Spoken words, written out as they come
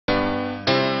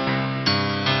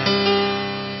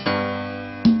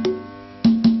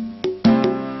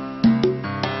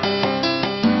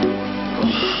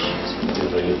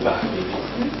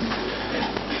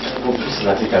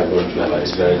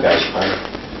this very guy's fine.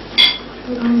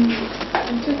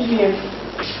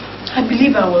 I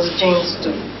believe I was James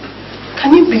too.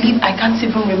 Can you believe I can't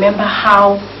even remember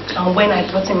how and when I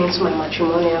brought him into my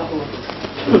matrimonial home?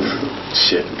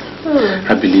 Shit.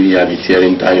 I believe you have been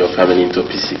tearing down your family into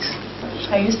pieces.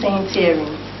 Are you saying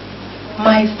tearing?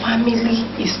 My family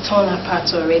is torn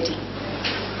apart already.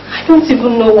 I don't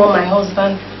even know what my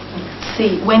husband would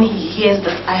say when he hears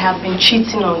that I have been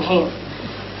cheating on him.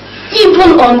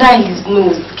 Even under his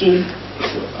nose, Gabe.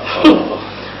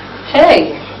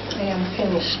 Hey, I am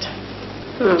finished.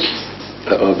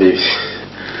 Oh, baby.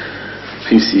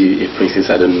 You see, a princess,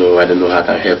 I don't know how I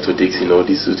can help to this. You know,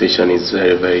 this situation is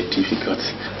very, very difficult.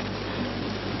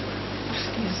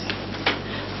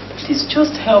 Please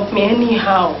just help me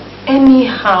anyhow.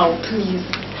 Anyhow, please.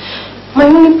 My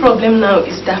only problem now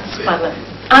is that spanner.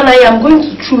 And I am going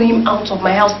to throw him out of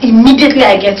my house immediately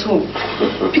I get home.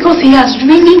 Because he has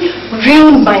really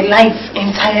ruined my life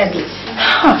entirely.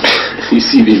 You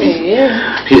see, baby,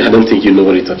 I don't think you know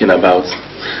what you're talking about.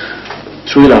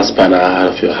 Throwing a spanner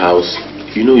out of your house,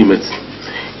 you know you might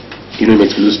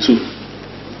lose too.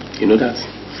 You know that?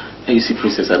 And you see,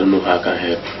 princess, I don't know how I can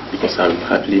help because I'm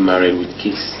happily married with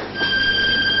kids.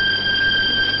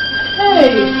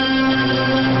 Hey.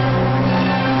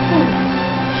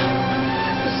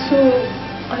 So,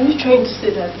 are you trying to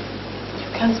say that you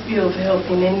can't be of help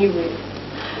in any way?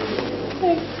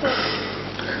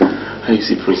 And you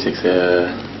see, princess,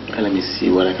 let me see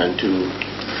what I can do.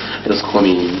 Just call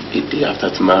me a day after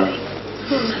tomorrow.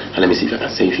 And let me see if I can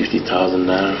save 50,000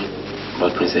 naira.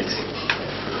 But princess,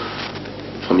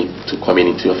 for me to come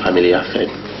into your family affair,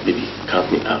 baby,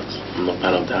 count me out. I'm not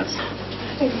part of that.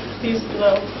 Please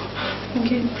now.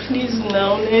 Okay, please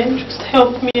now, man. Just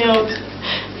help me out.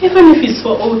 Even if it's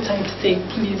for old time's sake,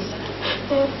 please.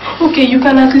 Okay, you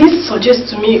can at least suggest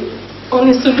to me on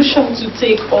a solution to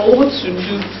take or what to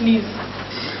do, please.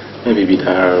 Maybe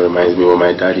that reminds me what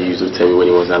my daddy used to tell me when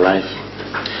he was alive.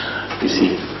 You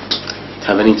see,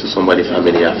 having into somebody's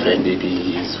family affair,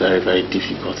 baby, is very, very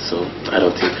difficult. So I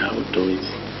don't think I would do it.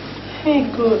 Hey,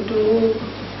 God, oh.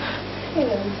 Hey,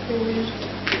 I'm finished.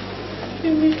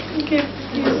 Okay,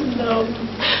 please now.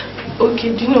 Okay,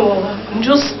 do you know what?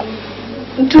 Just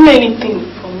do anything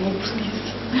for me, please.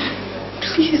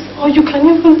 Please. Or you can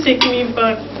even take me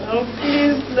back now.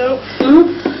 Please, now.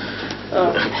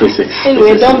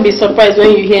 Anyway, don't be surprised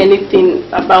when you hear anything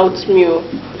about me.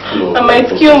 No, I might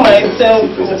kill myself.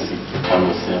 Calm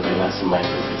yourself, relax your mind.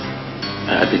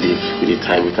 I believe with the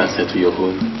time you can settle your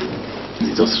home.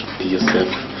 Just be yourself.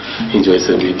 Enjoy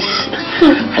yourself, baby.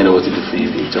 I know what to do for you,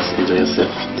 baby. Just enjoy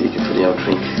yourself. Take you for the out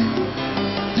drink.